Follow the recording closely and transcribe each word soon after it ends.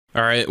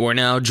All right, we're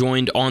now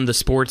joined on the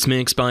Sports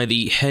Mix by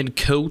the head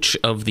coach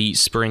of the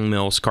Spring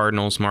Mills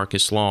Cardinals,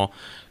 Marcus Law.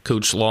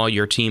 Coach Law,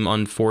 your team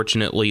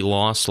unfortunately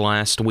lost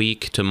last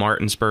week to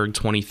Martinsburg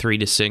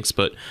 23-6,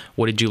 but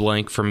what did you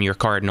like from your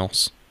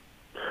Cardinals?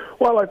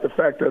 Well, I like the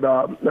fact that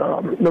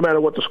no matter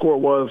what the score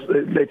was,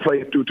 they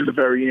played through to the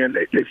very end.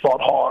 They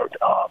fought hard.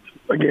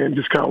 Again,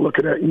 just kind of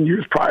looking at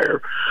years prior,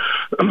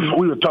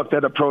 we would took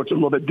that approach a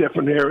little bit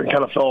different there and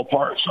kind of fell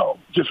apart. So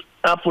just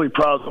absolutely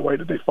proud of the way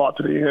that they fought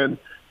to the end.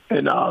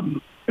 And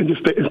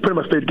just pretty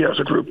much stayed together as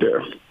a group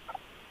there.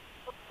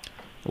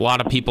 A lot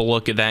of people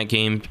look at that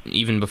game,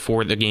 even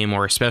before the game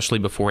or especially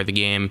before the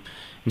game,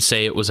 and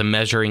say it was a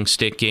measuring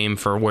stick game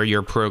for where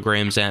your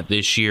program's at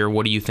this year.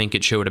 What do you think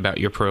it showed about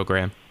your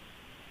program?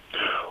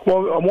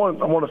 Well, I want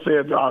to say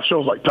it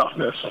shows like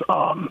toughness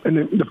and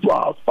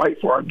the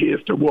fight for our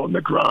kids. They're willing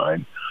to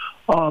grind.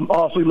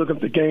 Also, looking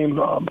at the game,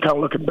 kind of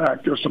looking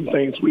back, there's some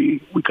things we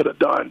could have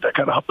done that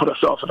kind of put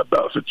ourselves in a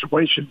better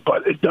situation,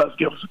 but it does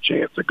give us a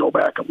chance to go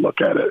back and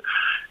look at it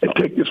and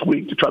take this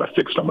week to try to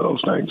fix some of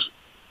those things.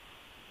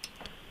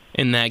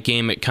 In that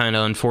game, it kind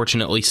of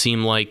unfortunately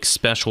seemed like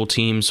special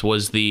teams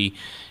was the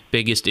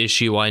biggest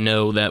issue. I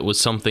know that was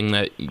something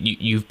that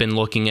you've been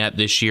looking at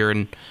this year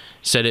and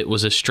said it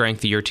was a strength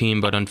of your team,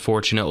 but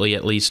unfortunately,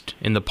 at least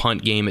in the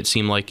punt game, it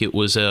seemed like it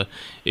was a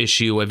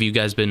issue. Have you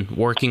guys been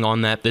working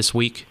on that this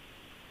week?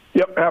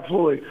 Yep,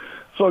 absolutely.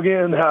 So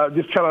again,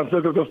 just kind of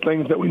look at those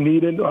things that we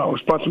needed. We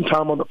spent some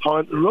time on the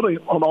punt, and really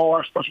on all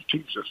our special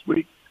teams this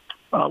week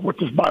with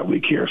this bye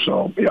week here.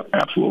 So, yep,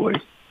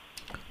 absolutely.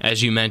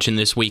 As you mentioned,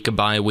 this week a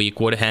bye week,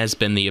 what has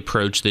been the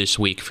approach this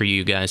week for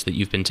you guys that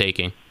you've been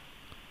taking?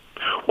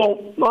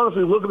 Well,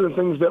 honestly, looking at the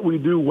things that we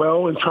do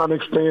well and trying to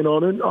expand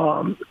on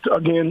it.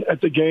 Again,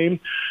 at the game,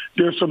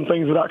 there's some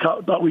things that I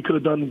thought we could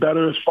have done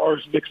better as far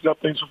as mixing up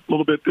things a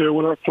little bit there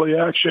with our play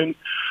action.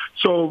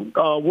 So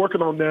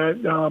working on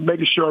that,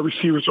 making sure our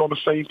receivers are on the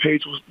same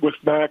page with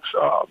Max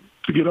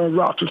to get our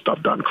routes and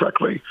stuff done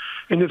correctly.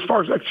 And as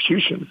far as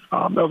execution,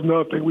 that was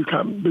another thing we've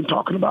kind of been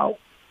talking about.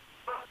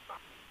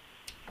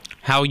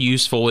 How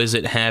useful is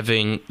it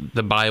having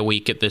the bye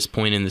week at this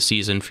point in the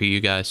season for you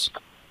guys?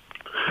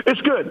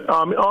 It's good.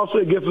 Also,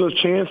 it gives us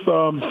a chance.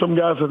 Some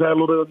guys have had a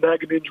little bit of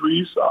nagging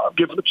injuries.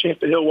 Gives us a chance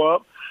to heal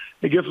up.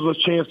 It gives us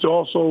a chance to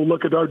also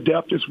look at our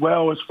depth as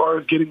well as far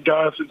as getting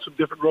guys in some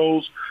different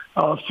roles,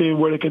 seeing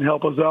where they can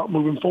help us out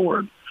moving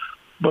forward.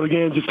 But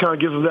again, just kind of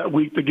gives us that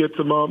week to get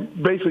some,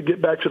 basically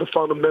get back to the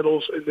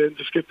fundamentals and then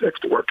just get the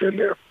extra work in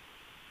there.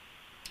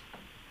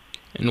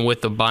 And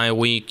with the bye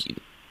week,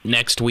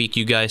 next week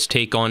you guys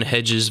take on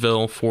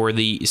Hedgesville for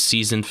the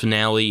season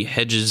finale.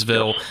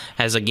 Hedgesville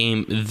has a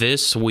game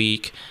this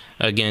week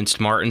against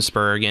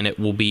Martinsburg, and it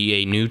will be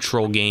a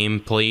neutral game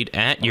played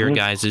at your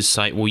guys'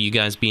 site. Will you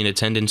guys be in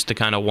attendance to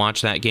kind of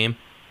watch that game?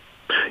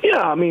 Yeah,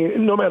 I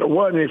mean, no matter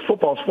what,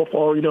 football's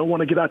football. You don't want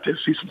to get out there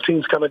and see some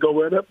teams kind of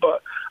go at it,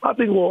 but I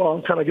think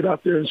we'll kind of get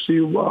out there and see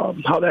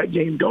how that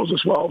game goes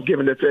as well,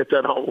 given that it's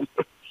at home.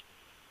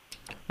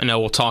 I know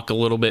we'll talk a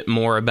little bit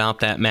more about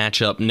that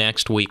matchup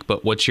next week,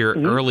 but what's your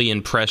early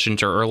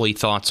impressions or early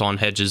thoughts on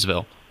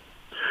Hedgesville?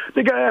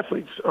 They got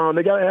athletes.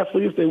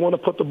 They want to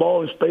put the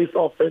ball in space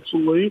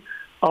offensively.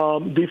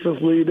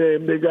 Defensively,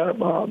 they got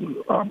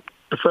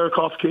the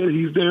Faircroft kid.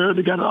 He's there.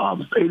 They got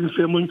Aiden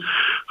Simling,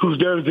 who's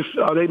there.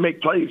 They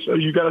make plays. So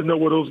you got to know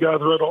where those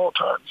guys are at all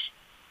times.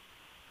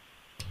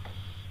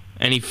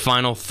 Any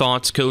final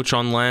thoughts, Coach,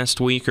 on last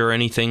week or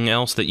anything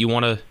else that you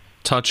want to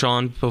touch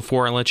on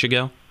before I let you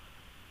go?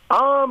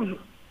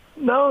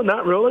 No,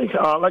 not really.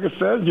 Like I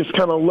said, just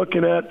kind of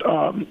looking at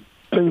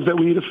things that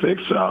we need to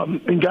fix,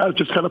 and guys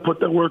just kind of put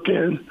their work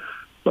in.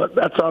 But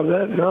that's all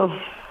that,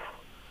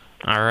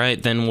 All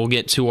right, then we'll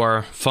get to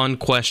our fun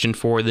question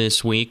for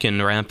this week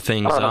and wrap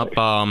things up.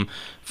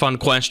 Fun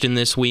question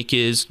this week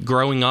is,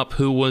 growing up,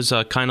 who was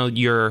kind of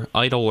your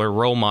idol or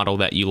role model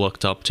that you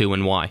looked up to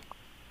and why?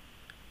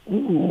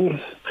 Ooh,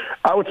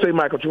 I would say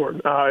Michael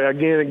Jordan.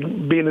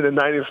 Again, being in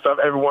the 90s stuff,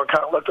 everyone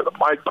kind of looked at the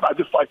mic, but I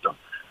just liked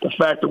the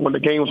fact that when the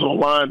game was on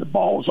the line, the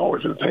ball was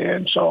always in his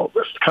hand. So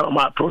that's kind of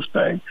my approach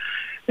thing.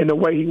 And the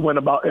way he went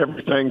about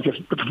everything, just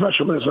the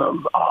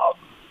professionalism.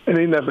 And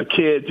even as a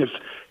kid, just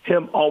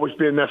him always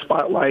being in that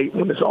spotlight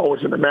when it's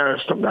always in the mirror,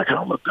 something I kind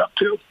of looked up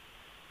to.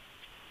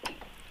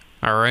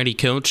 All righty,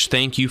 Coach.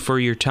 Thank you for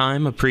your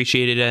time.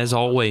 Appreciate it as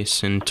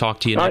always, and talk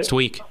to you next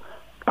week.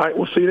 All right,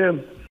 we'll see you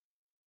then.